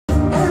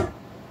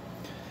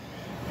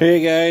Hey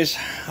guys,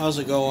 how's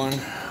it going?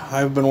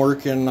 I've been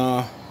working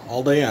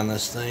all day on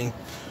this thing.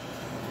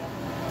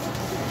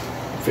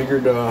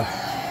 Figured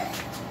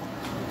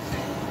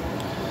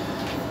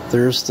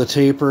there's the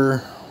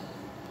taper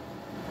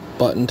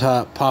button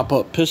top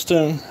pop-up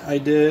piston I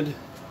did.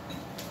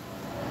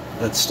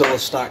 That's still a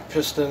stock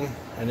piston.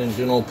 I didn't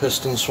do no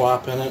piston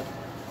swap in it.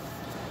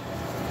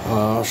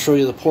 I'll show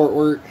you the port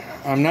work.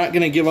 I'm not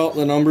going to give out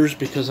the numbers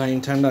because I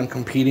intend on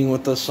competing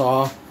with the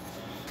saw.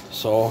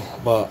 So,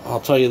 but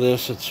I'll tell you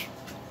this, it's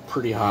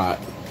pretty hot.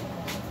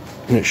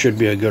 And it should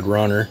be a good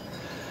runner.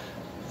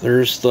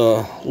 There's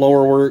the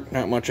lower work,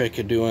 not much I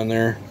could do in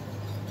there.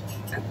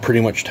 Pretty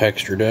much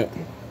textured it.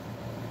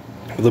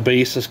 The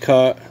base is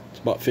cut. It's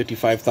about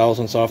 55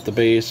 thousandths off the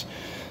base.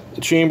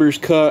 The chamber's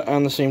cut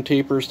on the same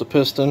taper as the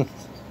piston.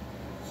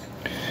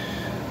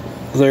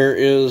 There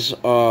is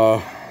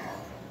the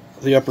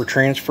upper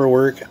transfer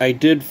work. I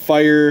did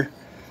fire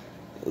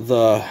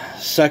the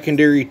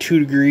secondary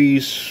 2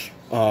 degrees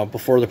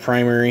before the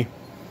primary.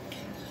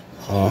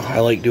 I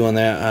like doing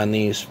that on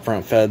these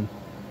front fed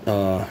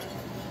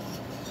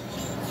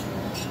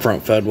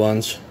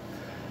ones.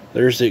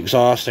 There's the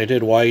exhaust. I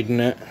did widen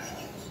it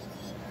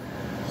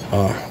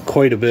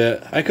quite a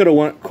bit. I could have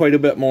went quite a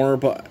bit more,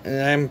 but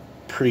I'm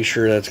pretty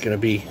sure that's going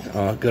to be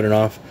good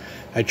enough.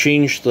 I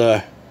changed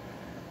the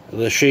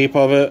shape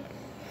of it.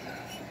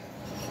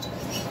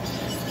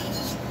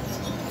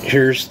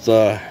 Here's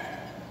the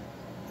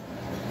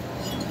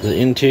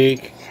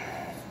intake.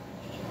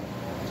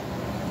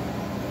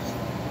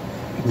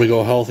 We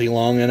go healthy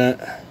long in it,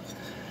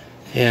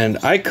 and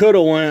I could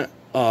have went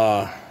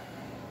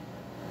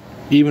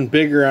even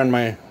bigger on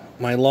my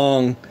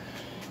lung.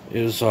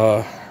 Is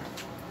short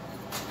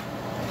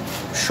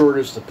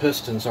as the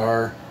pistons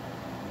are,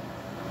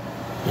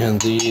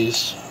 and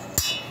these.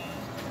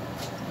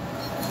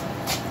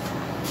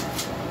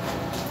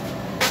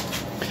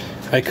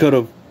 I could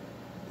have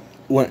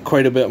went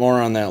quite a bit more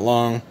on that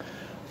long,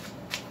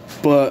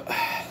 but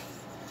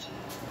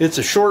it's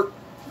a short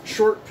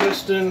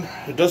piston.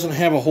 It doesn't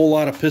have a whole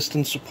lot of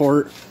piston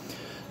support,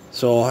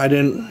 so I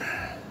didn't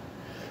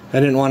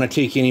want to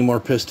take any more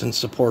piston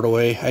support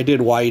away. I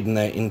did widen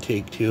that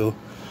intake too,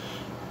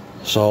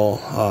 so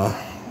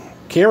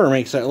camera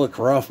makes that look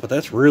rough, but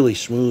that's really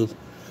smooth.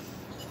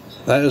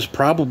 That is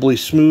probably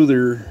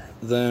smoother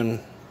than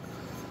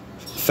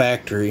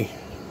factory.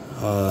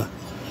 And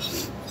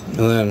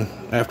then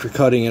after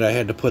cutting it, I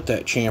had to put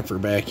that chamfer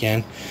back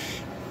in.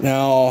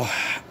 Now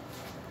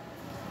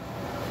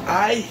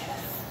I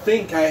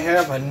think I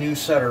have a new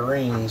set of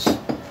rings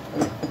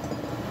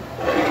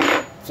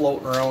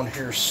floating around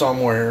here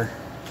somewhere.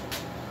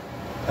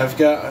 I've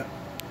got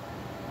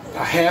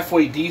a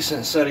halfway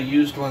decent set of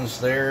used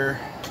ones there.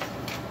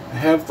 I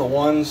have the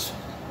ones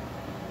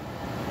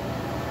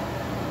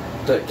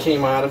that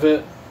came out of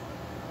it,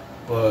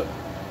 but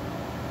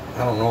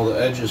I don't know, the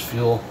edges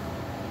feel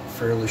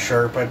fairly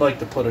sharp. I'd like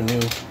to put a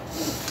new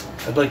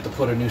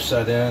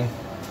set in.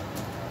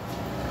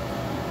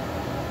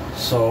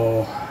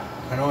 So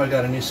I know I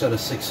got a new set of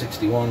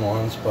 661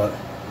 ones, but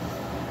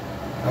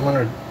I'm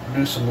gonna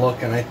do some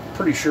looking. I'm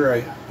pretty sure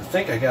I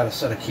think I got a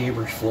set of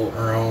cabers floating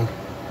around.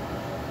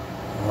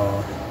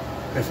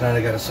 If not,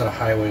 I got a set of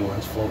highway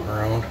ones floating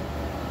around,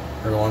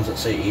 or the ones that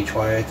say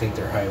HY. I think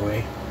they're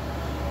highway.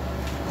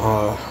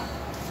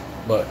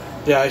 But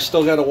yeah, I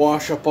still got to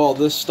wash up all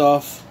this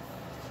stuff.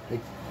 I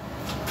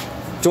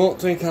don't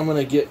think I'm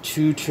gonna get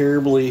too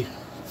terribly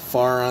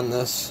far on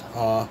this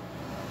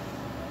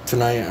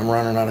tonight. I'm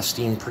running out of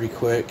steam pretty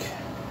quick.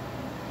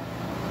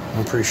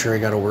 I'm pretty sure I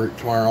got to work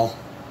tomorrow.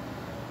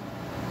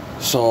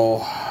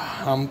 So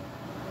I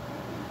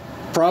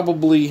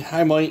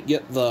might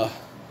get the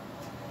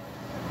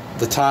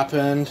top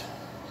end,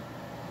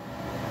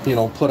 you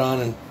know, put on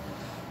and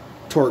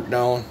torque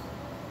down.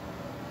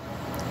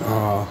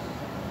 But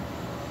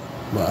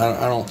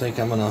I don't think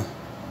I'm gonna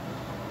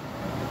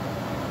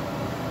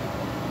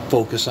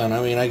focus on. I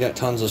mean, I got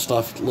tons of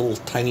stuff, little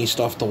tiny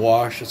stuff to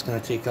wash. It's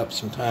gonna take up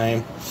some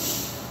time.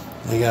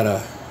 I gotta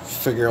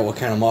figure out what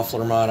kind of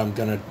muffler mod I'm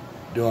gonna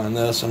do on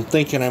this. I'm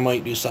thinking I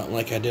might do something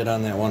like I did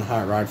on that one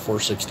Hot Rod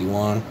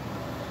 461.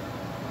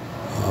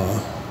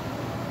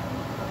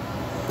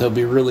 It'll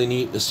be really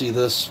neat to see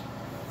this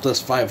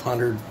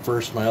 500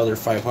 versus my other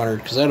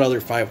 500, because that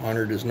other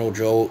 500 is no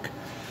joke.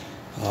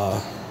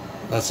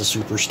 That's a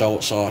super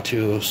stout saw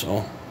too,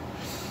 so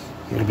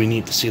it'll be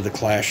neat to see the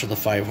clash of the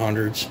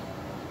 500s.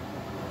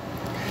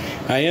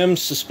 I am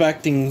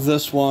suspecting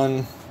this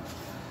one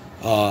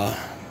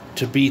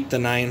to beat the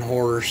 9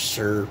 horse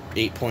or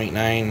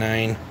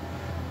 8.99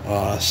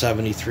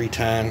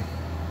 7310,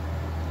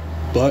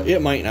 but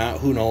it might not.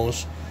 Who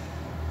knows?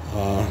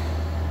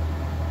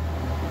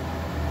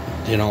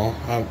 You know,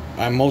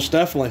 I'm most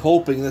definitely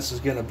hoping this is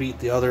going to beat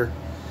the other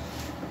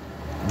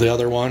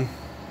one.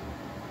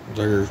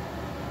 They're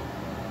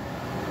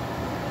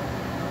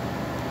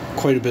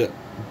quite a bit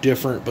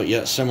different, but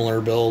yet similar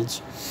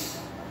builds.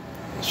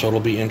 So it'll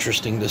be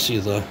interesting to see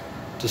the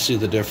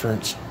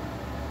difference.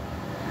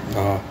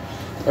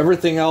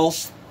 Everything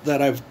else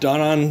that I've done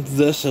on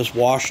this is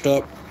washed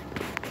up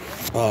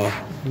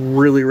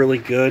Really, really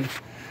good.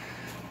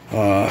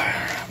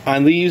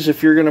 On these,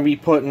 if you're going to be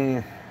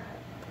putting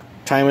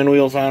timing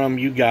wheels on them,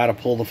 you got to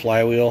pull the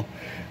flywheel.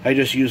 I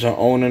just use an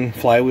Onan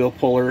flywheel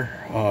puller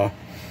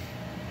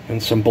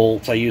and some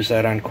bolts. I use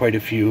that on quite a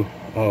few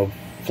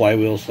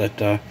flywheels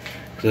that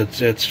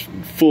it's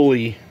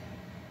fully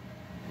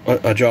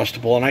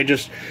adjustable.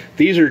 And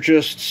these are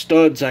just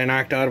studs I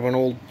knocked out of an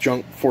old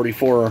junk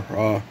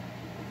 44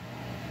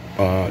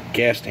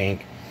 gas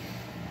tank.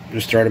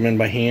 Just thread them in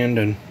by hand,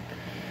 and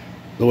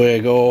the way I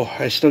go,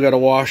 I still got to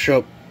wash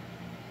up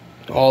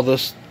all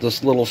this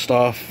little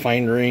stuff,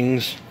 find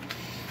rings.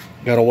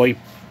 Got to wipe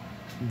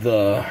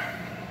the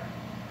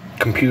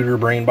computer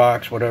brain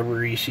box,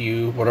 whatever,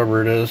 ECU,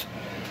 whatever it is.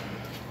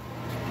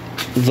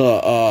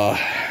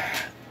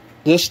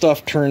 This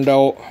stuff turned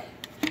out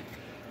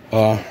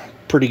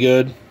pretty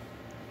good.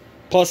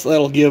 Plus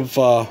that'll give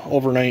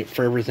overnight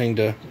for everything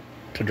to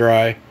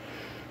dry.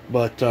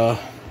 But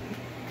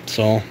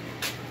so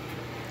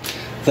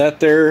that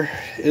there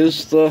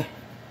is the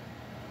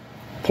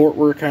port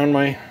work on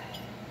my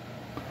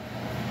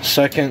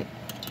second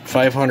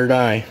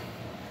 500i.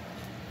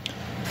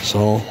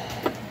 So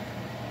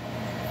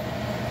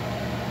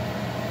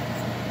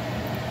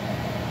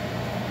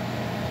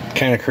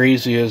kind of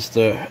crazy is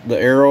the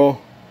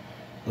arrow,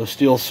 the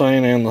steel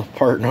sign, and the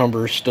part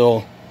number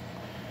still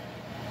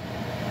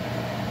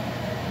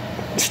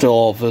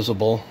all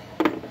visible.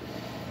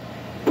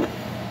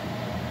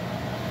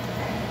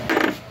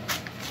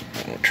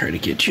 I'll try to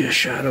get you a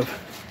shot of,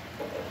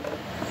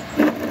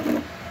 you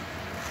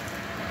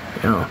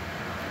know,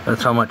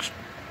 that's how much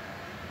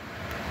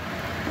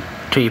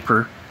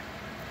taper.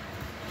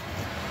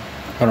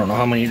 I don't know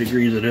how many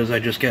degrees it is, I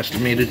just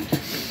guesstimated.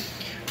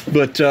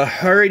 But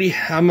alrighty,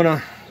 I'm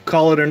gonna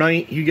call it a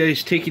night. You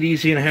guys take it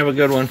easy and have a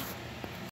good one.